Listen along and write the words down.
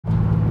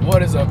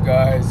What is up,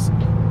 guys?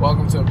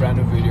 Welcome to a brand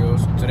new video.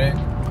 So today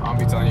I'll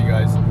be telling you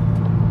guys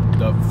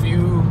the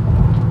few,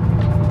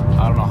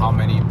 I don't know how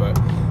many, but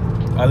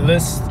a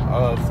list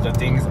of the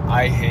things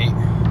I hate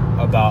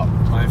about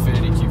my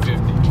Infinti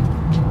Q50.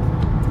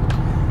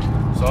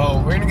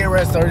 So we're gonna get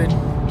right started.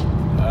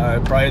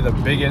 Probably the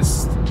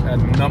biggest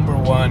and number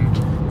one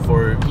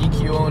for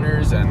EQ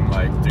owners and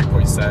like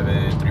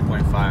 3.7,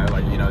 3.5,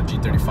 like, you know,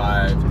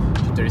 G35,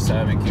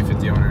 G37,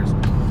 Q50 owners.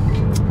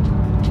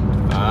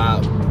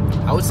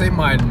 I would say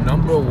my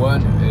number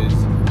one is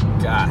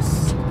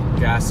gas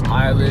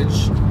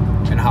mileage,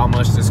 and how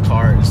much this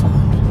car is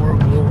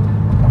horrible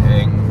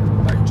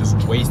and like just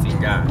wasting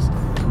gas.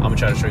 I'm gonna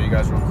try to show you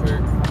guys real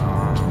quick.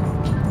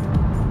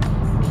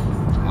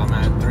 I'm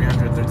at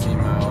 313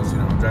 miles. You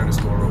know, I'm driving to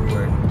school real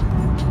quick.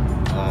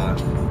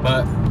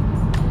 But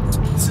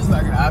this is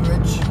like an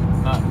average,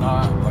 not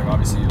like,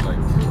 obviously, like,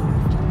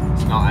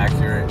 it's not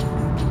accurate.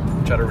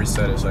 Try to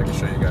reset it so I can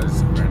show you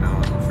guys right now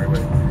on the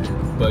freeway.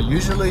 But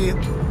usually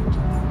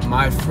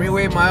my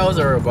freeway miles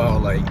are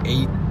about like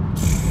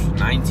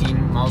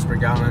 19 miles per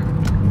gallon,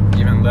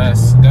 even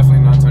less. Definitely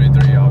not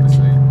 23,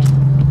 obviously.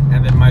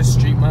 And then my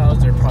street miles,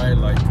 they're probably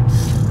like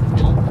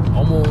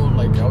almost,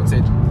 like, I would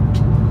say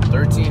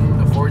 13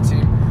 to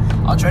 14.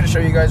 I'll try to show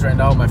you guys right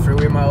now my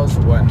freeway miles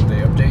when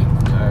they update.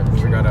 I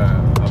forgot to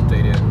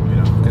update it, you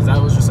know, because that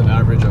was just an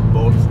average of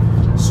both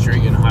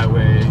street and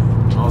highway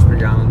miles per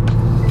gallon.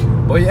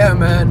 But yeah,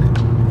 man,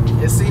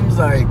 it seems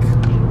like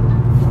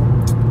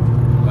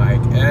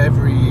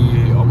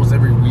almost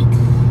every week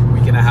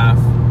and a half,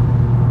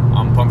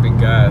 I'm pumping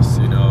gas,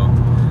 you know.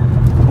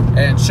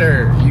 And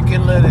sure, you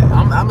can let it.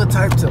 I'm the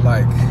type to,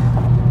 like,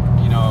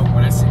 you know,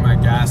 when I see my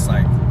gas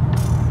like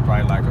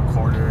probably like a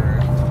quarter,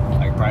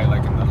 like probably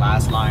like in the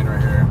last line right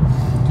here,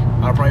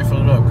 I'll probably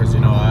fill it up, because, you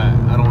know,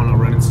 I don't want to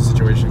run into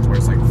situations where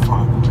it's like,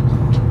 fuck,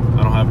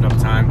 I don't have enough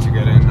time to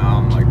get in.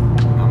 I'm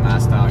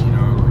assed out, you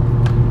know,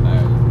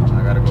 like,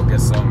 I gotta go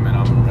get some and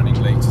I'm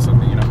running late to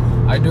something, you know.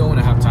 I do want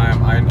to have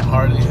time. I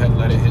hardly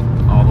let it hit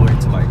all the way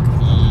to like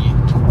E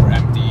or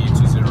empty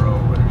to zero,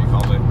 whatever you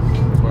call it,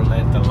 or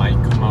let the light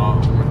come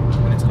out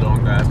when it's low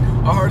on gas.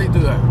 I hardly do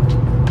that.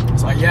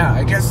 So yeah,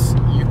 I guess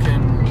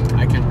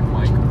I can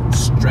like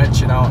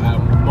stretch it out at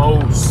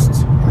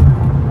most,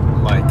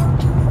 like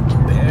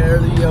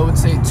barely, I would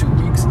say 2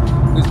 weeks.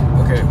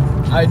 Okay,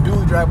 I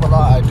do drive a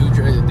lot. I do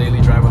daily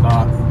drive a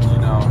lot, you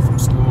know, from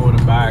school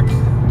to back,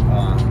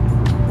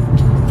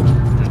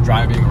 just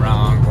driving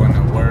around, going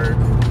to work,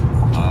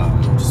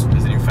 just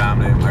visiting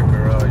family, my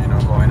girl, you know,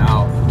 going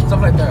out,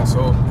 stuff like that.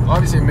 So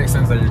obviously it makes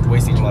sense that you're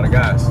wasting a lot of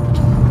gas.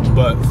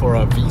 But for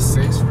a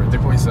V6, for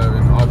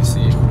 3.7,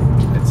 obviously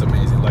it's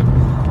amazing. Like,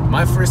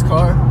 my first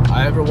car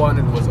I ever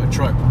wanted was a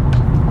truck.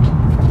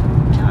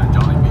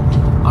 Jollibee.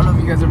 I don't know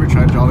if you guys ever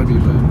tried Jollibee,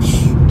 but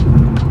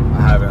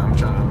I haven't. I'm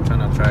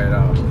trying to try it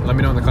out. Let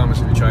me know in the comments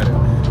if you tried it.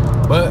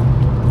 But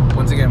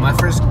once again, my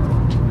first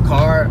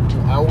car,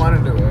 I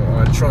wanted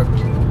a truck,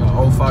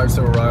 a 05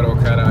 Silverado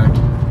Cat-Eye,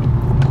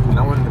 and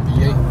I wanted a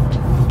V8.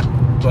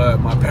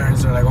 But my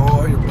parents are like,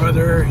 oh, your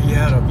brother, he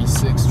had a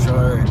V6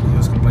 truck and he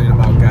was complaining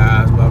about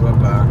gas, blah blah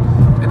blah.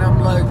 And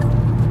I'm like,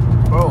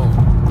 bro,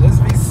 this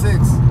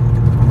V6.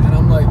 And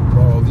I'm like,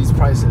 bro, these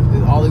prices,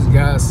 all this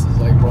gas is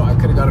like, bro, I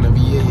could have gotten a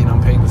V8 and I'm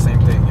paying the same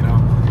thing, you know,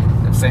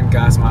 the same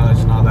gas mileage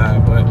and all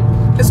that. But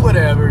it's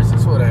whatever's,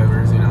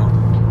 you know.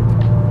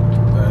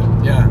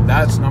 But yeah,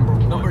 that's number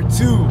one. Number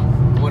two,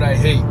 what I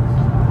hate,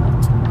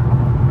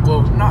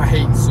 well, not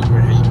hate,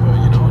 super hate, but,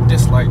 you know,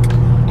 dislike,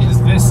 is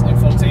this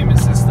infotainment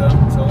system.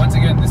 So once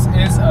again, this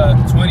is a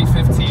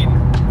 2015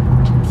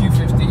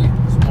 Q50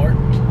 Sport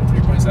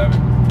 3.7,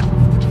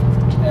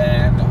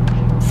 and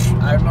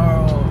I don't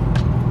know,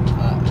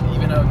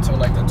 even until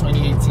like the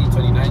 2018,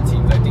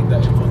 2019, I think the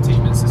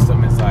infotainment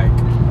system is like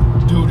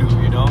doo-doo,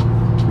 you know,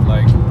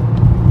 like,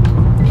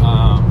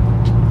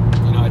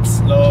 you know, it's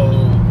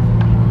slow,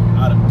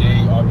 out of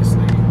date,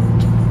 obviously,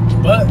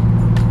 but,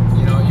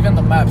 you know, even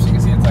the maps, you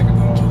can see it's like a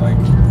little, like,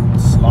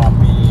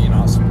 sloppy, you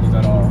know, smooth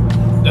at all.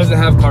 Doesn't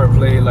have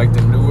CarPlay like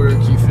the newer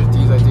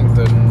Q50s. I think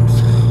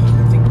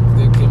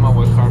they came out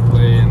with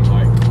CarPlay in,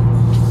 like,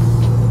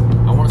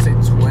 I want to say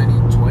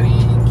 2020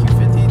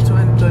 Q50,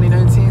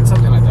 2019,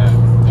 something like that.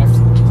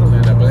 Something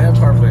like that. But they have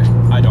CarPlay.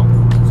 I don't,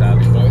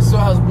 sadly, but it still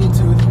has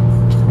Bluetooth.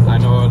 I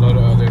know a lot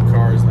of other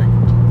cars, like,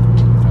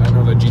 I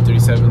know the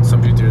G37,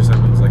 some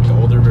G37s, like the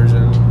older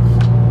version,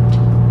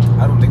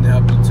 I don't think they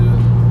have Bluetooth,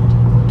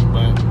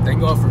 but thank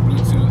God for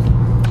Bluetooth.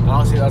 And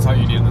honestly, that's how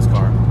you need this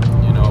car,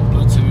 you know,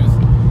 Bluetooth.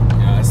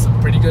 Yeah, it's some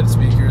pretty good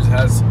speakers. It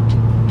has,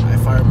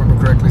 if I remember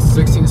correctly,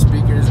 16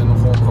 speakers in the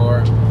whole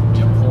car.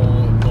 You have a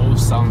whole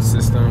Bose sound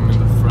system in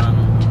the front,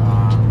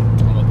 on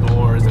the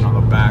doors and on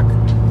the back.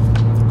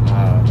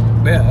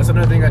 But yeah, that's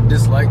another thing I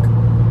dislike.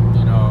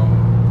 You know,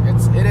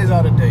 it is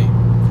out of date,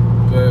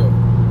 but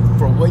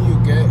for what you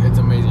get, it's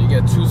amazing. You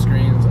get 2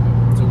 screens,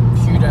 2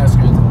 huge ass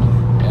screens.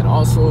 And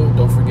also,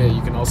 don't forget,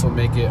 you can also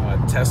make it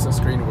a Tesla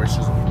screen, where it's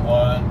just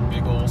one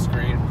big old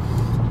screen.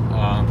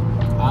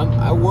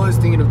 I was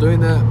thinking of doing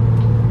that,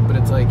 but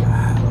it's like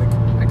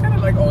I kind of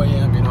like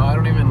OEM, you know, I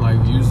don't even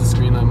like use the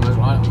screen that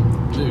much.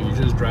 Dude, you're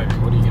just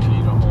driving. What are you gonna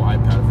need a whole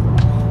iPad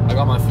for? I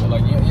got my phone,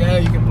 like, yeah,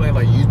 you can play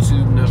like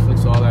YouTube,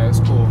 Netflix, all that. It's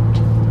cool.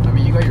 I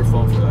mean, you got your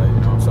phone for that, you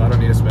know. So I don't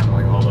need to spend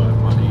like all the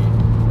money,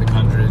 like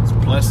hundreds,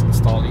 plus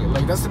installing it.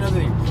 Like that's another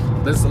thing.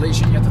 The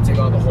installation, you have to take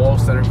out the whole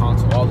center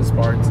console, all these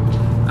parts.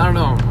 I don't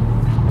know.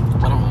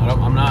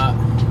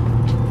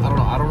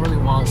 I don't really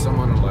want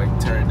someone to like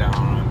tear it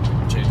down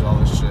and change all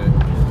this shit.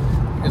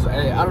 Because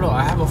I don't know,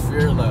 I have a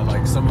fear that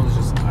like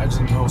I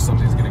just know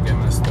something's gonna get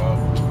messed up.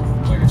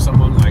 Like if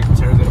someone like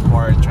tears it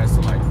apart and tries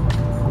to like,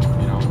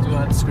 you know, do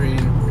that screen,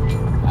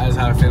 I just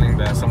have a feeling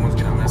that someone's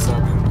gonna mess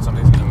up and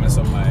something's gonna mess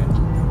up my,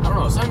 I don't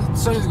know,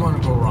 something's going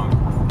to go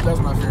wrong. That's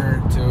my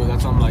fear too.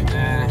 That's why I'm like,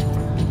 nah,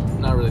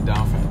 I'm not really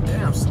down for it.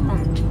 Damn, it's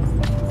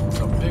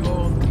a big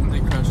old thing they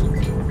crashed into.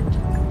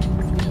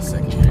 Give me a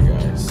second here,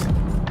 guys.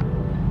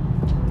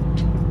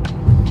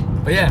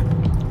 But yeah,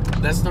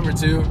 that's number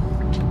 2.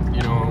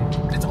 You know,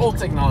 it's old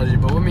technology,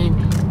 but I mean,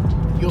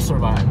 you'll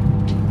survive.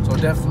 So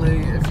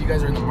definitely, if you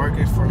guys are in the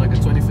market for like a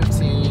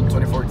 2015,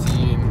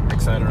 2014,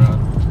 etc.,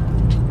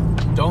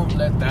 don't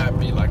let that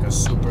be like a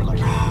super like,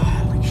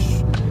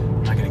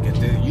 I'm not gonna get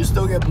this. You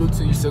still get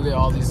Bluetooth, you still get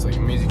all these like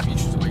amazing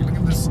features. Like look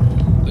at this,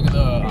 look at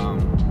the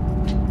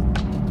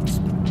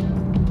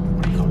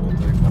what do you call it?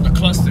 Like, the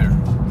cluster,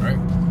 right?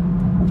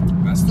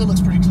 That still looks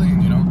pretty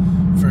clean, you know.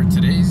 For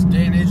today's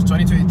day and age,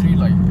 2023,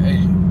 like,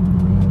 hey,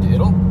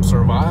 it'll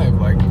survive.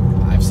 Like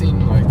I've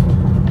seen like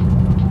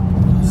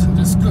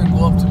this could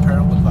go up to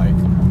pair with like,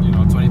 you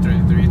know,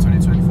 2023,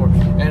 2024,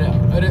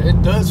 and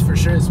it does for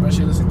sure,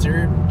 especially this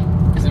interior,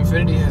 because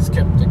Infinti has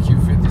kept the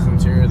Q50's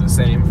interior the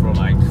same for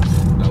like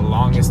the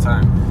longest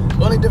time.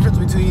 The only difference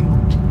between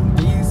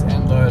these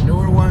and the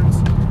newer ones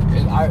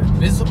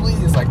visibly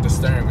is like the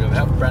steering wheel. They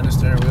have a brand new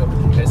steering wheel.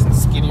 It's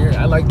skinnier.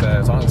 I like that.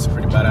 It's honestly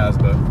pretty badass,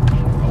 but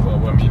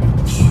I mean,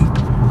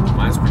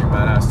 mine's pretty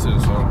badass too.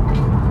 So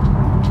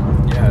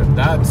yeah,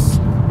 that's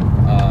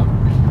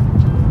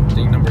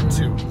thing number 2,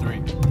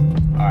 3.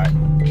 All right.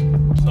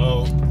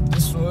 So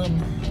this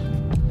one,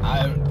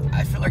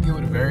 I feel like it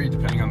would vary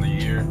depending on the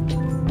year,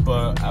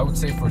 but I would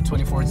say for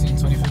 2014,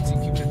 2015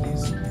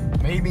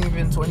 Q50s, maybe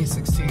even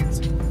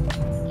 2016s,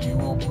 you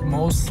will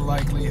most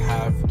likely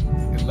have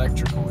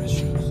electrical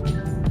issues.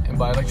 And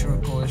by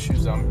electrical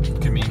issues,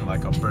 could mean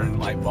like a burned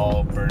light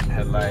bulb, burned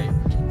headlight,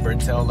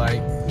 burned tail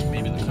light,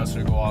 maybe the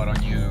cluster go out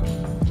on you.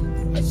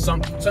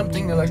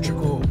 Something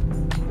electrical,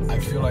 I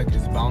feel like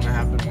is bound to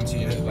happen once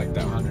you hit like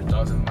that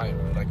 100,000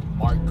 like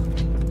mark,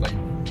 like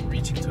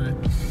reaching to it.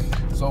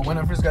 So when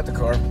I first got the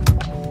car,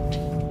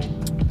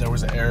 there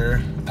was an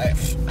error.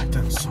 I've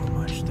done so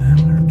much,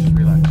 damn, I just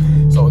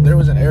realized. So there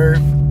was an error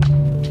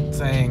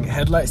saying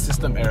headlight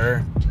system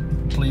error.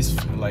 Please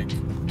like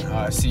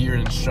see your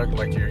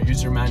like your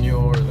user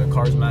manual or the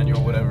car's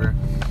manual, whatever.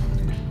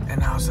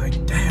 And I was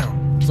like,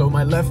 damn. So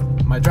my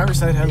driver's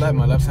side headlight,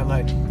 my left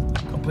headlight,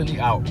 completely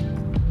out.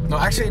 No,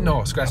 actually,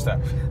 no, scratch that.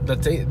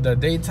 The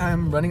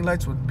daytime running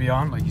lights would be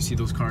on, like you see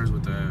those cars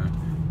with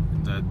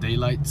the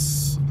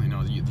daylights, you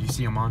know, you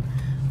see them on.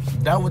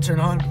 That would turn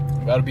on.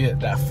 That'll be it.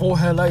 That full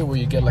headlight where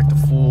you get like the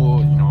full,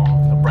 you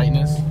know, the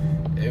brightness,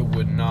 it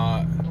would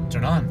not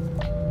turn on.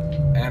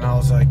 And I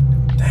was like,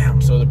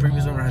 damn. So the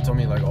previous owner had told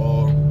me like,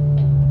 oh,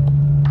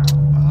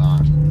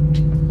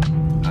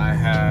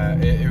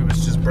 it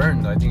was just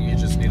burned. I think you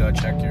just need to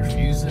check your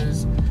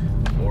fuses,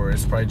 or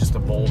it's probably just a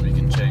bulb you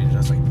can change. I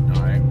was like,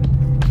 all right,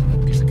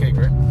 piece of cake,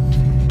 right?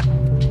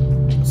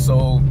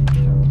 So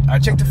I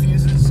checked the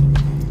fuses,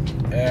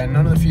 and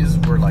none of the fuses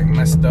were like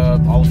messed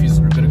up. All the fuses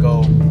were good to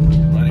go,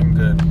 running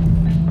good.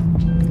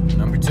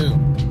 Number 2,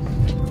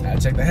 I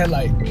checked the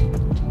headlight.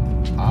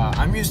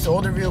 I'm used to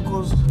older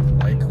vehicles,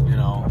 like, you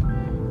know,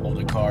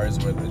 older cars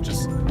where it's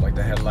just like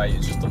the headlight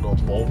is just a little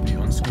bulb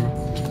you unscrew.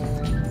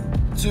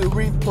 To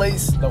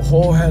replace the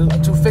whole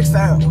headlight, to fix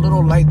that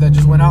little light that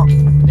just went out,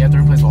 you have to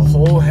replace the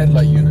whole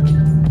headlight unit.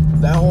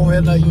 That whole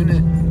headlight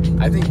unit,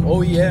 I think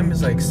OEM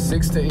is like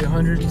 600 to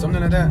 800,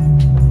 something like that.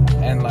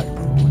 And like,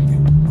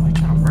 why are you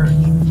trying to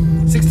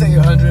merge? 600 to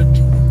 800,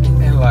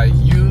 and like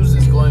used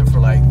is going for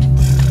like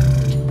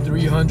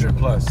 300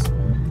 plus.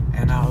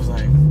 And I was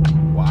like,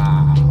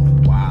 wow.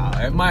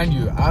 And mind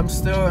you, I'm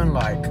still in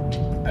like,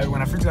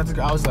 when I first got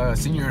to, I was a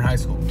senior in high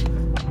school,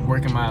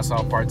 working my ass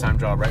off, part-time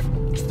job, right?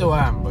 Still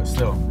am, but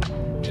still,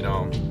 you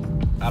know,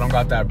 I don't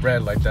got that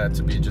bread like that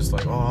to be just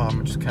like, oh, I'm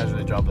gonna just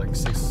casually drop like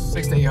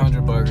six to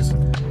 800 bucks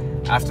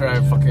after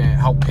I fucking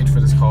helped pay for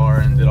this car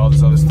and did all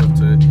this other stuff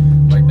to it.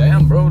 Like,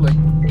 damn, bro, like,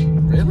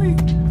 really?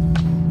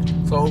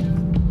 So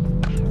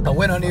I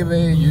went on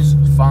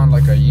eBay, found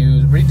like a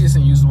pretty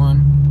decent used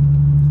one,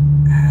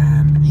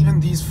 and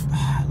even these,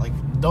 like,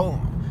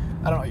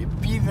 I don't know,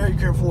 be very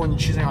careful when you're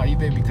choosing on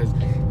eBay, because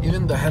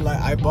even the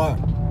headlight I bought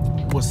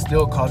was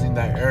still causing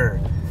that error.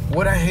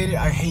 What I hate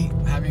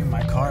having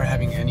my car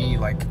having any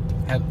like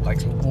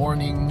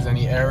warnings,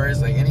 any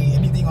errors, like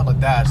anything on the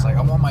dash. Like,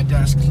 I want my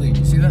dash clean.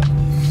 You see that?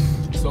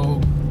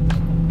 So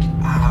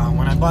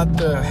when I bought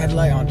the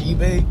headlight on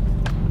eBay,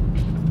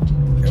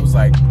 it was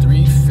like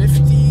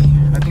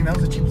 $350. I think that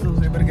was the cheapest I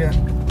was able to get.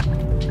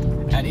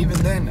 And even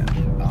then,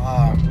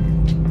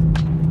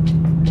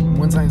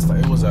 once I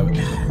installed,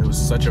 it was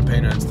such a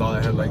pain to install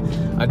that headlight.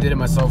 I did it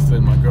myself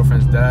with my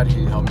girlfriend's dad.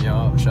 He helped me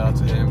out. Shout out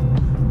to him.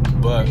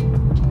 But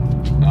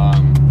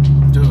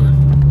dude,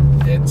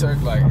 it was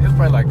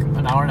probably like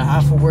an hour and a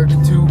half of work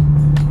too.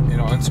 You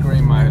know,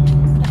 unscrewing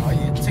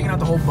taking out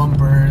the whole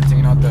bumper,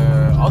 taking out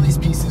all these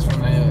pieces from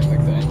the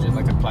engine,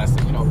 like the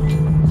plastic. You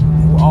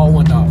know, all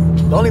went out.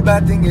 The only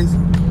bad thing is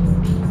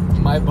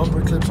my bumper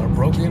clips are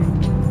broken,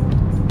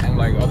 and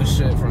like other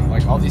shit from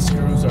like all these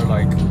screws are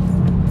like,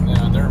 you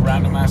know, they're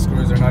random ass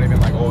screws. They're not even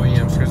like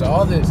OEM screws.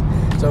 All this,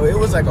 so it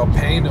was like a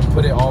pain to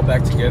put it all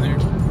back together.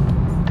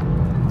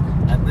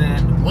 And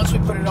then once we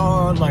put it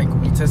on, like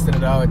we tested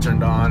it out, it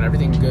turned on,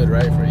 everything good,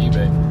 right, for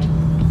eBay.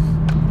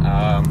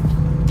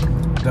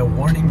 The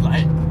warning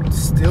light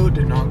still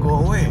did not go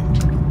away.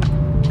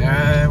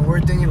 And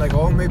we're thinking like,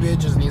 oh, maybe it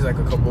just needs like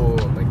a couple,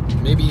 like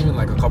maybe even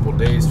like a couple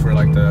days for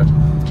like the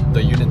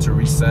unit to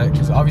reset.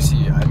 Because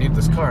obviously I need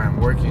this car. I'm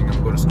working.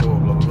 I'm going to school.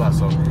 Blah blah blah.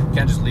 So you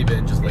can't just leave it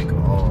and just like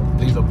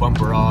leave the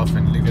bumper off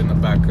and leave it in the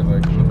back,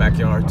 like in the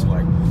backyard to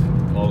like,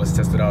 oh, let's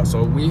test it out.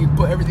 So we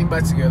put everything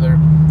back together,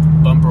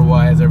 bumper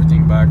wise,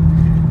 everything back,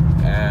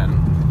 and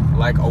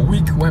like a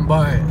week went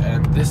by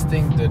and this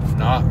thing did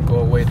not go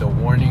away. The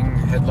warning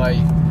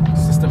headlight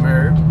system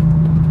error.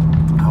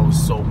 I was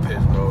so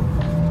pissed, bro.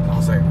 I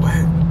was like, what?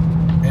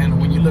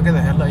 And when you look at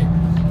the headlight,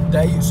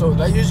 that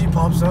usually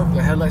pops up,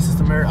 the headlight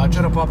system error. I'll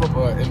try to pop up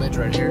an image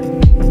right here.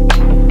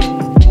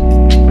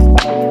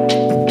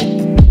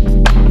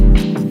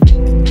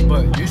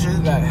 But usually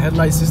that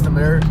headlight system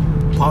error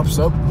pops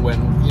up when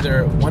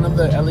either one of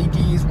the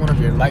LEDs, one of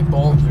your light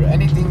bulbs, or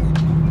anything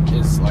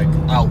is like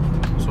out.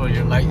 So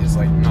your light is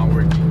like not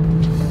working.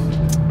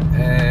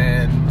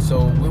 And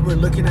so we were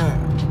looking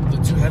at the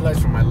two headlights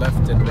from my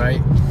left and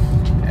right.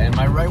 And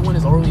my right one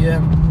is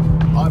OEM.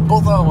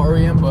 Both of them are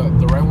OEM, but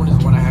the right one is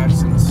one I had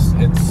since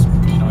it's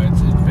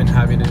been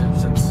having it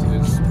since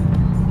it's,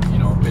 you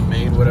know, been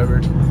made, whatever.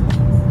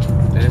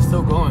 And it's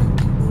still going.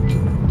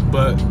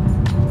 But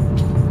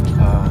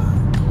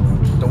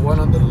the one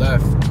on the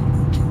left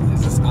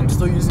is just, I'm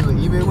still using the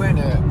eBay one.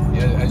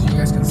 As you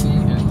guys can see,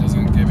 it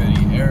doesn't give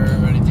any error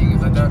or anything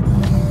like that.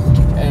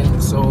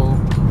 And so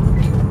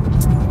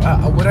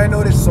what I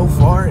noticed so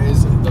far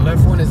is the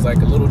left one is like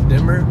a little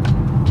dimmer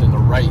than the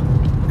right.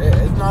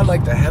 It's not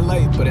like the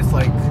headlight, but it's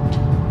like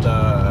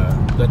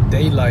the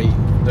daylight,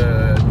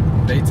 the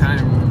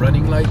daytime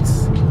running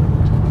lights.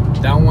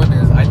 That one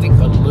is, I think,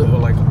 a little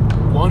like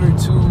one or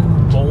two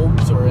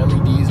bulbs or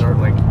LEDs are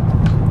like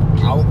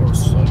out or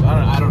so.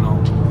 I don't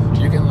know.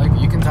 You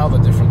can tell the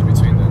difference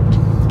between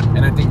them.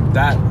 And I think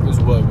that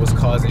was what was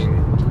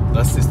causing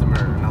the system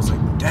error. And I was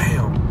like,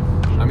 damn.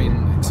 I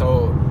mean,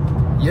 so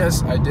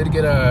yes, I did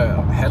get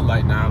a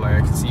headlight now. Like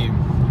I can see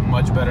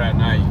much better at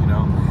night, you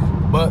know.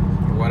 But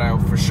what I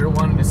for sure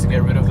wanted is to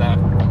get rid of that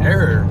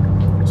error.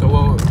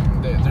 So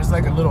there's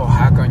like a little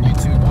hack on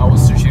YouTube. I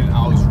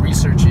was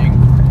researching.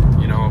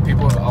 You know,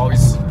 people have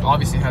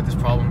obviously had this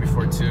problem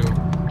before too,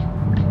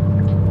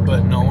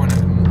 but no one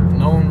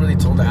really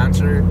told the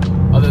answer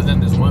other than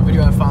this one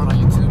video I found on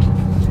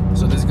YouTube.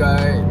 So this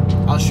guy,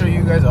 I'll show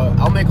you guys.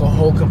 I'll make a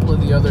whole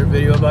completely other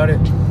video about it.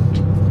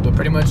 But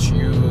pretty much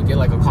you get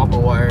like a copper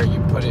wire, you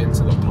put it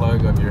into the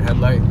plug of your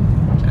headlight,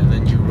 and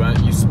then you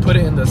put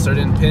it in the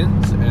certain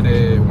pins,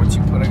 and once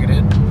you plug it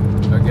in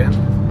again,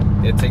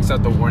 it takes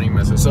out the warning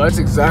message. So that's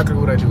exactly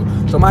what I do.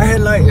 So my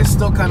headlight is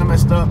still kind of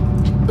messed up,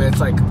 but it's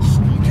like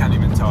you can't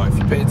even tell. If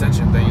you pay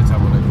attention, then you tell.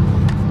 Like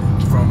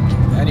from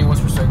anyone's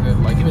perspective,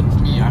 like even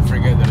me, I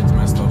forget that it's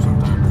messed up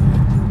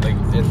sometimes. Like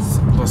it's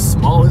the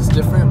small is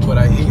different, but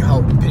I hate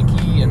how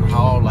picky and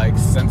how like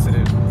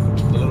sensitive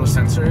the little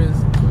sensor is.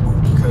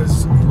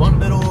 Because one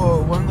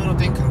little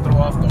thing can throw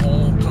off the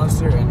whole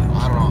cluster, and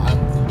I don't know. I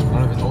don't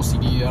know if it's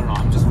OCD. I don't know.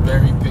 I'm just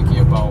very picky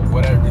about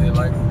what I really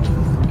like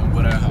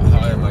and how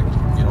I like.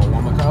 You know,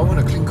 want my car. I want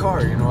a clean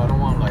car. You know, I don't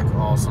want like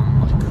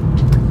some like,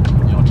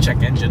 you know,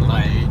 check engine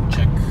light,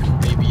 check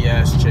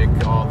ABS, check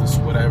all this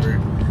whatever.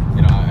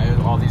 You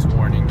know, all these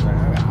warnings.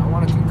 I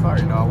want a clean car.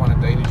 You know, I want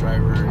a daily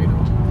driver. You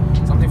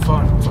know, something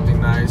fun, something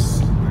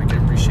nice. I can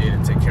appreciate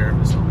it, take care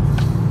of it. So,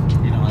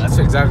 you know, that's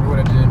exactly what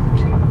I did.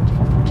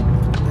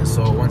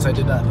 So once I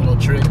did that little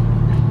trick,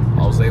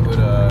 I was able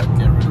to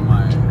get rid of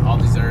all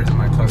these errors in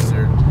my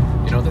cluster.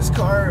 You know, this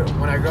car,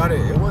 when I got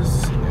it, it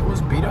was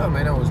beat up,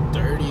 man. It was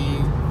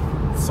dirty.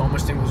 So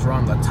much thing was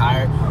wrong. The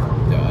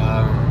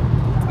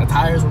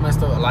tires were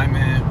messed up,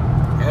 alignment,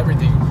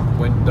 everything.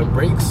 When the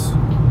brakes,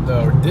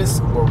 the discs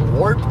were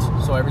warped,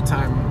 so every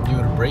time you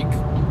would brake,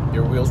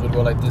 your wheels would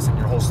go like this, and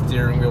your whole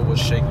steering wheel would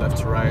shake left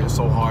to right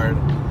so hard.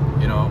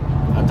 You know,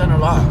 I've done a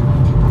lot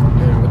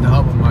with the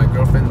help of my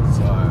girlfriend's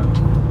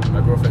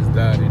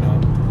dad, you know.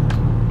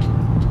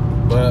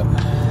 But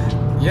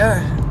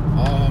yeah,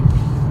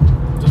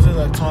 those are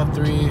the top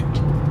 3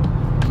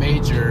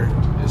 major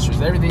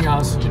issues. Everything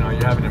else, you know, you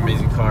have an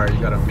amazing car, you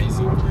got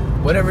amazing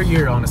whatever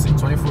year, honestly,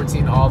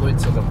 2014 all the way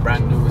to the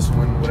brand newest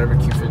one, whatever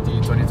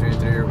Q50, 23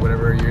 or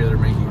whatever year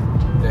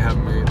they have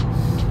made.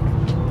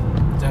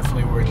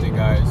 Definitely worth it,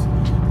 guys.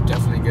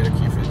 definitely get a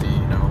Q50.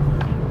 You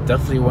know,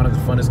 definitely one of the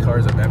funnest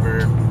cars I've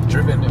ever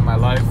driven in my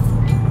life.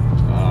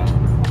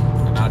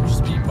 And not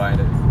just being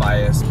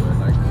biased, but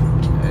like,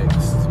 hey,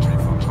 this is a pretty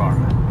fun car,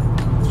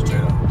 man.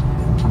 Straight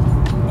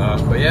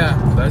up. But yeah,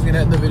 that's gonna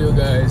end the video,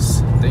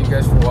 guys. Thank you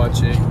guys for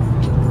watching.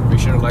 Make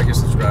sure to like and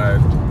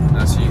subscribe, and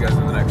I'll see you guys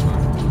in the next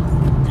one.